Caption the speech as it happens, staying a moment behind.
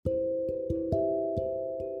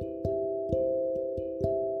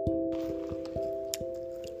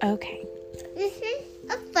Okay. This is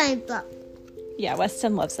a fun book. Yeah,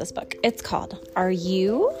 Weston loves this book. It's called Are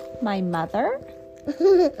You My Mother?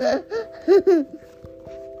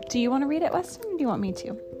 Do you want to read it, Weston, or do you want me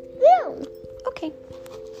to? No. Okay.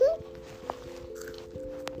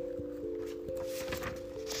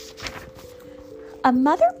 A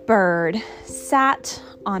mother bird sat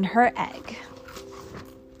on her egg.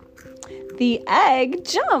 The egg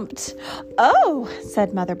jumped. "Oh,"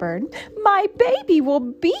 said Mother Bird, "my baby will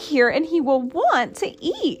be here and he will want to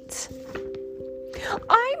eat."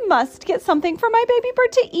 "I must get something for my baby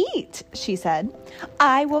bird to eat," she said.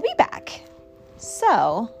 "I will be back."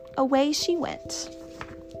 So away she went.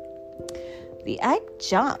 The egg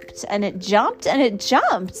jumped and it jumped and it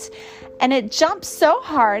jumped and it jumped so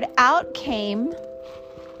hard, out came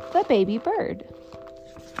the baby bird.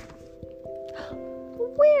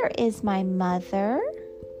 "Where is my mother?"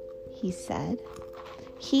 he said.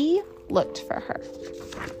 He looked for her.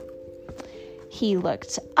 He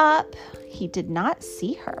looked up. He did not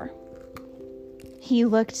see her. He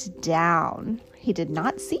looked down. He did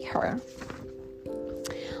not see her.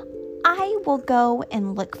 "I will go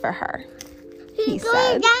and look for her," he He's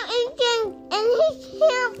said. going down and he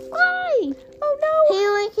can't fly. Oh no. He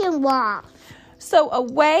only can walk. So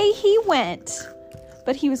away he went.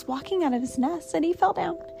 But he was walking out of his nest and he fell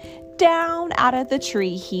down. Down out of the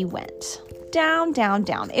tree he went. Down, down,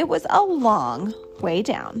 down. It was a long way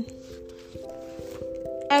down.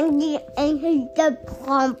 And he's the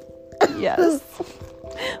plump. Yes.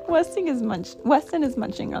 Weston is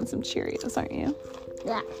munching on some Cheerios, aren't you?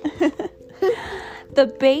 Yeah. The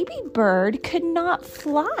baby bird could not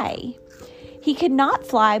fly. He could not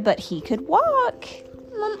fly, but he could walk.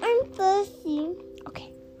 Mom, I'm thirsty.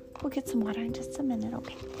 Okay, we'll get some water in just a minute,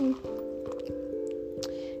 okay?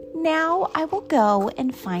 "Now I will go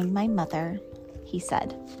and find my mother," he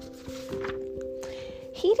said.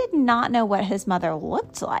 He did not know what his mother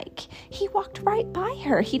looked like. He walked right by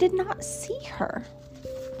her. He did not see her.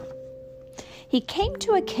 He came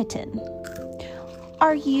to a kitten.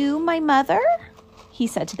 "Are you my mother?" he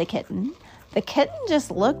said to the kitten. The kitten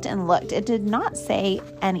just looked and looked. It did not say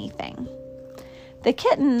anything. The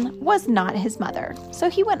kitten was not his mother, so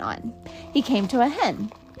he went on. He came to a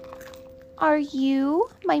hen. "Are you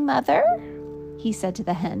my mother?" he said to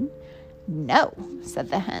the hen. "No," said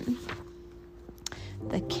the hen.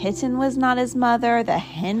 The kitten was not his mother. The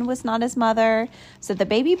hen was not his mother. So the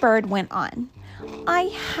baby bird went on. "I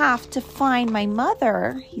have to find my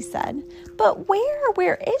mother," he said. "But where?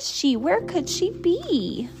 Where is she? Where could she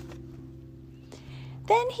be?"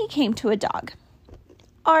 Then he came to a dog.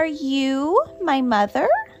 "Are you my mother?"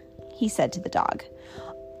 he said to the dog.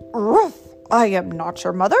 "Ruff, I am not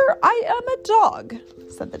your mother. I am a dog,"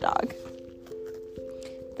 said the dog.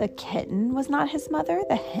 The kitten was not his mother.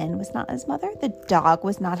 The hen was not his mother. The dog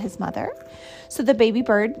was not his mother. So the baby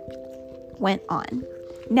bird went on.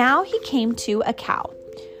 Now he came to a cow.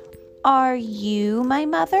 "Are you my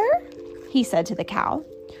mother?" he said to the cow.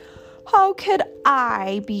 "How could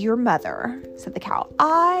I be your mother?" said the cow.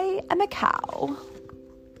 "I am a cow."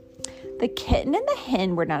 The kitten and the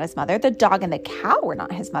hen were not his mother. The dog and the cow were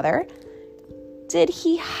not his mother. Did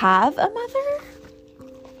he have a mother?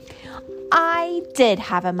 "I did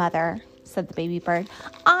have a mother," said the baby bird.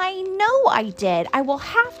 "I know I did. I will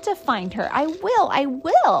have to find her. I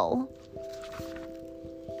will.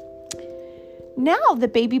 Now the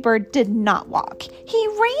baby bird did not walk. He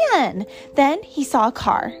ran. Then he saw a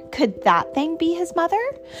car. Could that thing be his mother?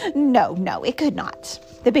 No, it could not.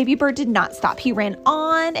 The baby bird did not stop. He ran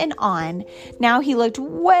on and on. Now he looked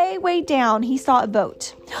way, way down. He saw a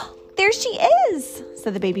boat. "There she is,"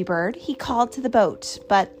 said the baby bird. He called to the boat,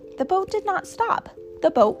 but the boat did not stop.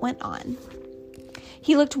 The boat went on.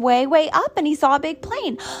 He looked way, way up and he saw a big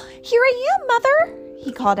plane. "Here I am, Mother,"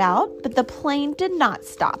 he called out, but the plane did not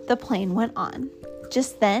stop. The plane went on.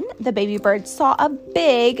 Just then, the baby bird saw a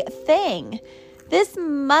big thing. This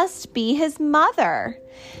must be his mother.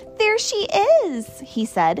 "There she is," he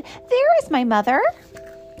said. "There is my mother."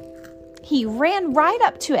 He ran right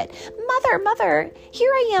up to it. Mother,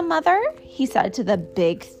 here I am, Mother," he said to the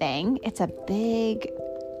big thing. It's a big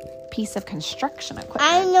piece of construction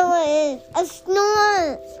equipment. I know it is. A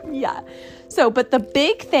snort. Yeah. So, but the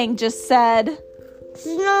big thing just said,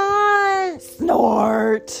 Snort.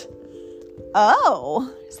 "Snort." "Oh,"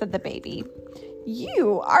 said the baby.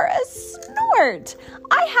 "You are a snort.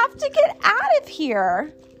 I have to get out of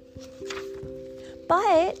here."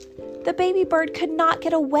 But the baby bird could not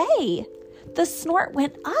get away. The snort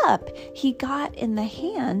went up. He got in the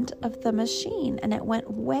hand of the machine and it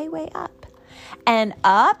went way, way up. And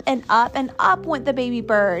up and up and up went the baby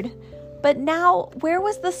bird. But now, where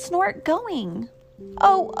was the snort going?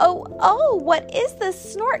 Oh, what is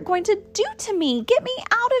this snort going to do to me? Get me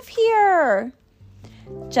out of here.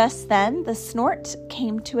 Just then, the snort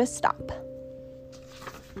came to a stop.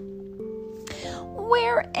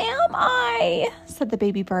 Where am I? Said the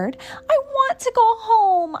baby bird. I want to go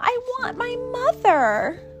home. I want my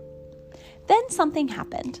mother. Then something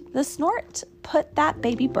happened. The snort put that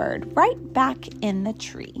baby bird right back in the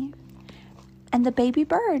tree. And the baby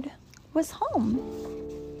bird was home.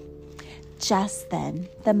 Just then,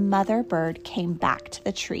 the mother bird came back to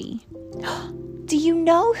the tree. Do you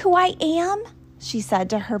know who I am? She said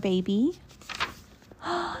to her baby.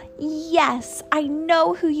 Yes, I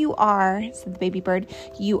know who you are, said the baby bird.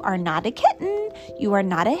 You are not a kitten. You are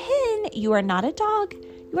not a hen. You are not a dog.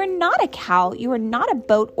 You are not a cow. You are not a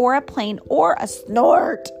boat or a plane or a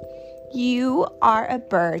snort. You are a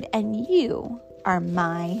bird, and you are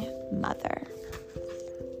my mother.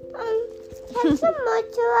 Can some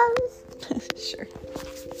mozzarella? Sure.